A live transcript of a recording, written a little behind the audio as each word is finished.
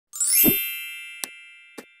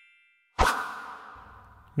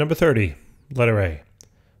Number 30, letter A.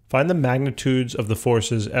 Find the magnitudes of the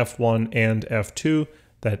forces F1 and F2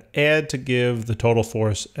 that add to give the total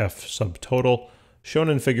force F subtotal, shown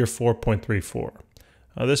in figure 4.34.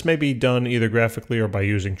 This may be done either graphically or by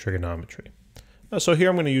using trigonometry. So here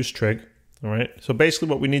I'm going to use trig. All right. So basically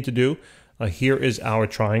what we need to do, here is our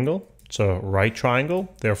triangle. It's a right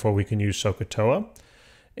triangle, therefore we can use SOHCAHTOA.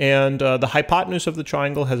 And the hypotenuse of the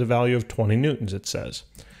triangle has a value of 20 newtons, it says.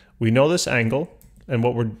 We know this angle, and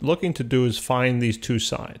what we're looking to do is find these two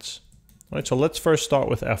sides. All right, so let's first start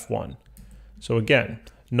with F1. So again,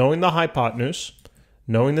 knowing the hypotenuse,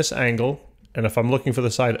 knowing this angle, and if I'm looking for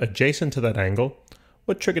the side adjacent to that angle,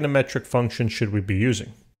 what trigonometric function should we be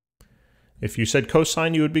using? If you said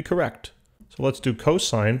cosine, you would be correct. So let's do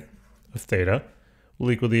cosine of theta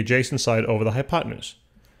will equal the adjacent side over the hypotenuse.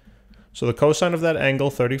 So the cosine of that angle,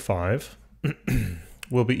 35,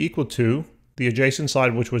 will be equal to the adjacent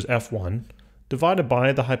side, which was F1, divided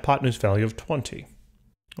by the hypotenuse value of 20.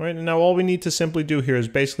 All right, and now all we need to simply do here is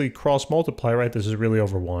basically cross multiply, right? This is really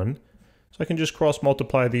over 1. So I can just cross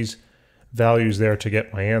multiply these values there to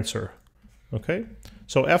get my answer. Okay,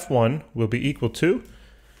 so F1 will be equal to,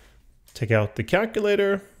 take out the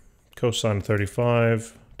calculator, cosine of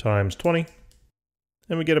 35 times 20,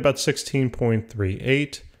 and we get about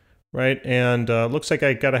 16.38, right? And looks like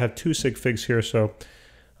I gotta have two sig figs here, so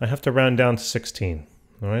I have to round down to 16.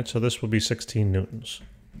 All right, so this will be 16 newtons.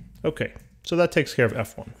 Okay, so that takes care of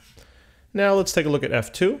F1. Now let's take a look at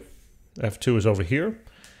F2. F2 is over here.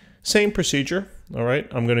 Same procedure, all right?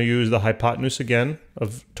 I'm gonna use the hypotenuse again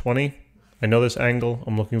of 20. I know this angle,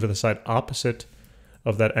 I'm looking for the side opposite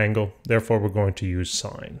of that angle, therefore we're going to use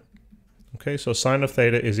sine. Okay, so sine of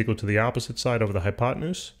theta is equal to the opposite side over the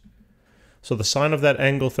hypotenuse. So the sine of that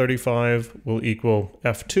angle 35 will equal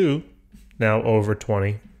F2 now over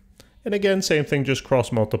 20. And again, same thing, just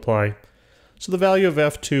cross multiply. So the value of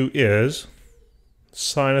F2 is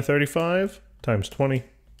sine of 35 times 20,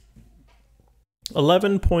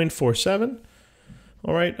 11.47.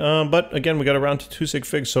 All right, but again, we got to round to two sig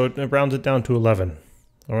figs, so it rounds it down to 11.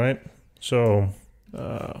 All right, so,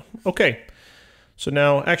 okay. So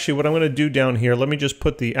now, actually, what I'm going to do down here, let me just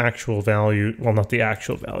put the actual value, well, not the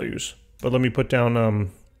actual values, but let me put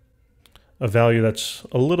down a value that's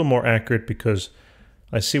a little more accurate because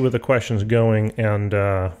I see where the question's going, and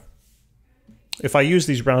if I use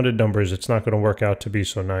these rounded numbers, it's not going to work out to be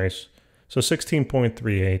so nice. So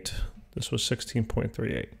 16.38, this was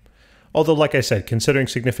 16.38. Although, like I said, considering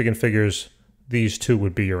significant figures, these two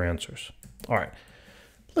would be your answers. All right,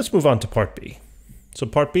 let's move on to part B. So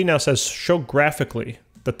part B now says, show graphically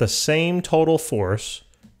that the same total force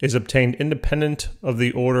is obtained independent of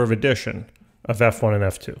the order of addition of F1 and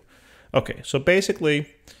F2. Okay, so basically,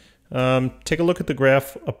 take a look at the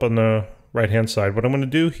graph up on the right-hand side. What I'm going to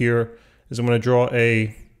do here is I'm going to draw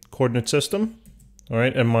a coordinate system, all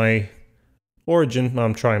right, and my origin,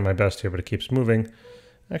 I'm trying my best here, but it keeps moving.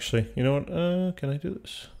 Actually, you know what, can I do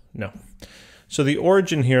this? No. So the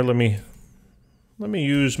origin here, let me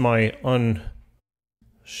use my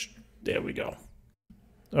there we go.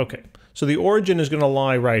 Okay, so the origin is going to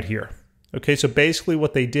lie right here. Okay, so basically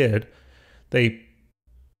what they did, they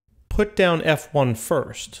put down F1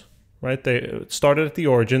 first, right? They started at the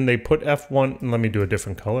origin, they put F1, and let me do a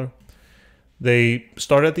different color. They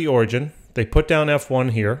started at the origin, they put down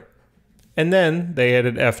F1 here, and then they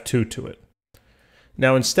added F2 to it.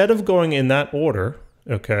 Now, instead of going in that order,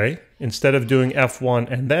 okay, instead of doing F1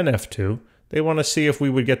 and then F2, they want to see if we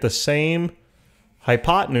would get the same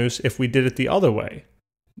hypotenuse if we did it the other way,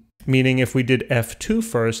 meaning if we did F2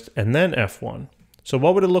 first and then F1. So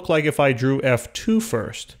what would it look like if I drew F2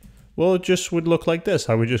 first? Well, it just would look like this.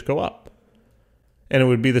 I would just go up. And it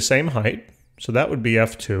would be the same height, so that would be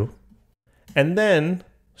F2. And then,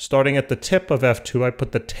 starting at the tip of F2, I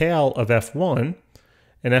put the tail of F1,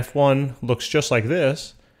 and F1 looks just like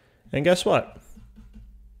this, and guess what?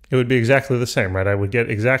 It would be exactly the same, right? I would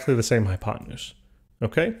get exactly the same hypotenuse,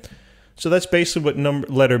 okay? So that's basically what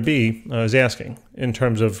letter B is asking in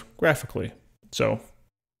terms of graphically. So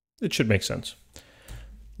it should make sense.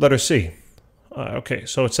 Letter C. Okay,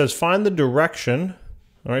 so it says find the direction,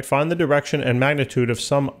 all right, find the direction and magnitude of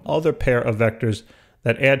some other pair of vectors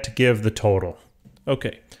that add to give the total.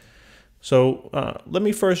 Okay, so let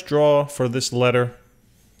me first draw for this letter.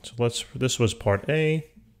 So this was part A,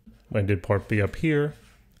 I did part B up here,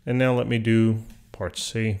 and now let me do part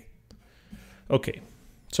C. Okay,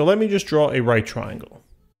 so let me just draw a right triangle.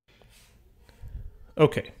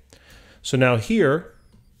 Okay, so now here,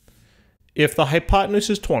 if the hypotenuse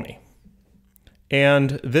is 20,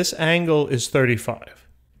 and this angle is 35,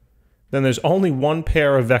 then there's only one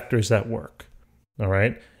pair of vectors that work, all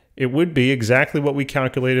right? it would be exactly what we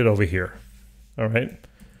calculated over here. All right.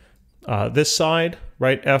 This side,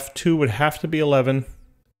 right, F2 would have to be 11,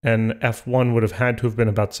 and F1 would have had to have been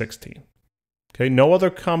about 16. Okay, no other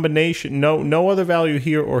combination, no other value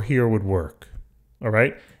here or here would work. All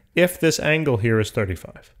right, if this angle here is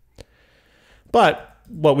 35. But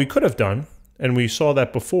what we could have done, and we saw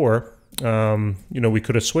that before, we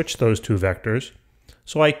could have switched those two vectors.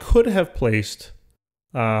 So I could have placed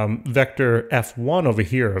vector F1 over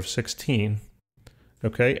here of 16,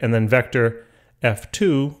 okay, and then vector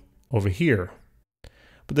F2 over here.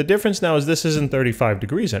 But the difference now is this isn't 35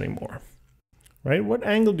 degrees anymore, right? What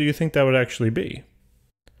angle do you think that would actually be?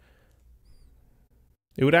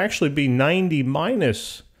 It would actually be 90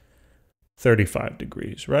 minus 35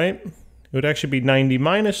 degrees, right? It would actually be 90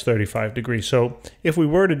 minus 35 degrees. So if we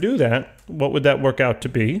were to do that, what would that work out to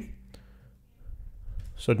be?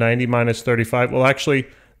 So 90 minus 35, well actually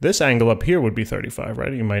this angle up here would be 35,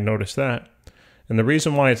 right? You might notice that. And the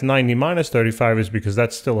reason why it's 90 minus 35 is because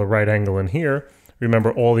that's still a right angle in here.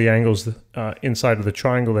 Remember, all the angles inside of the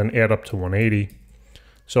triangle then add up to 180.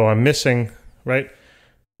 So I'm missing, right,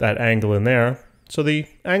 that angle in there. So the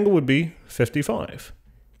angle would be 55,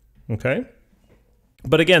 okay?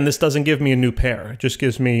 But again, this doesn't give me a new pair. It just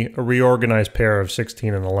gives me a reorganized pair of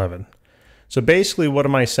 16 and 11. So basically, what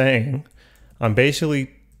am I saying? I'm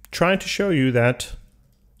basically trying to show you that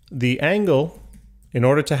the angle, in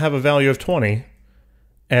order to have a value of 20,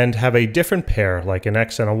 and have a different pair, like an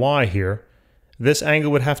X and a Y here, this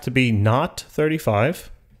angle would have to be not 35,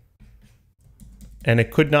 and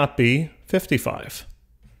it could not be 55.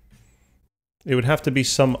 It would have to be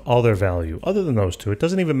some other value, other than those two. It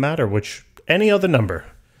doesn't even matter which, any other number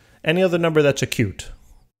that's acute,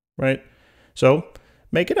 right? So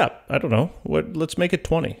make it up. I don't know. Let's make it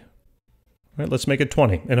 20. Right? Let's make it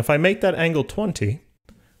 20. And if I make that angle 20,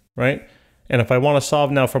 right, and if I want to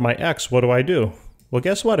solve now for my X, what do? Well,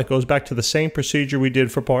 guess what? It goes back to the same procedure we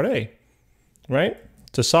did for part A, right?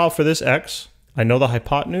 To solve for this X, I know the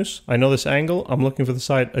hypotenuse, I know this angle, I'm looking for the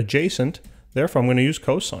side adjacent, therefore I'm going to use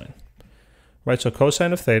cosine. Right, so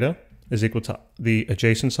cosine of theta is equal to the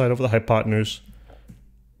adjacent side over the hypotenuse.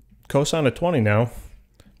 Cosine of 20 now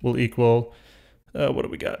will equal, what do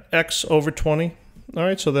we got? X over 20. All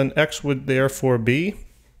right, so then X would therefore be,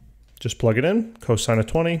 just plug it in, cosine of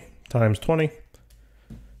 20 times 20.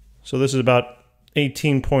 So this is about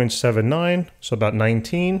 18.79, so about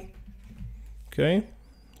 19. Okay,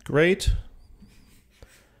 great.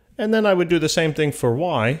 And then I would do the same thing for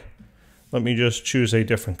Y. Let me just choose a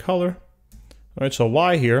different color. All right, so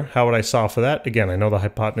Y here, how would I solve for that? Again, I know the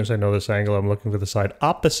hypotenuse, I know this angle, I'm looking for the side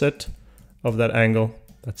opposite of that angle.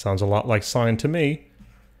 That sounds a lot like sine to me.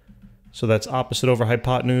 So that's opposite over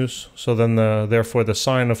hypotenuse. So then therefore the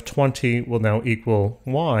sine of 20 will now equal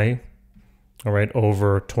Y, all right,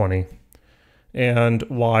 over 20. And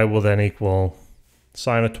Y will then equal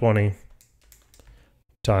sine of 20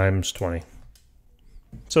 times 20.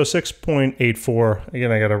 So 6.84,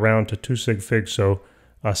 again, I got to round to 2 sig figs, so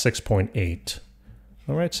 6.8.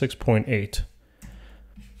 All right, 6.8.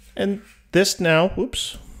 And this now,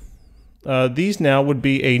 whoops, these now would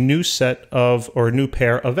be a new set of, or a new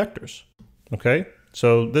pair of vectors, okay?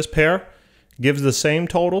 So this pair gives the same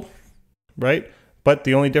total, right? But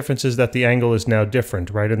the only difference is that the angle is now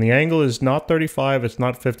different, right? And the angle is not 35, it's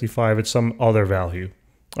not 55, it's some other value,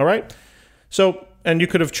 all right? So, and you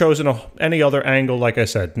could have chosen any other angle, like I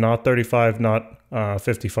said, not 35, not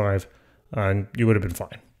 55, and you would have been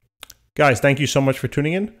fine. Guys, thank you so much for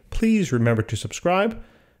tuning in. Please remember to subscribe,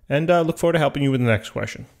 and look forward to helping you with the next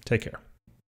question. Take care.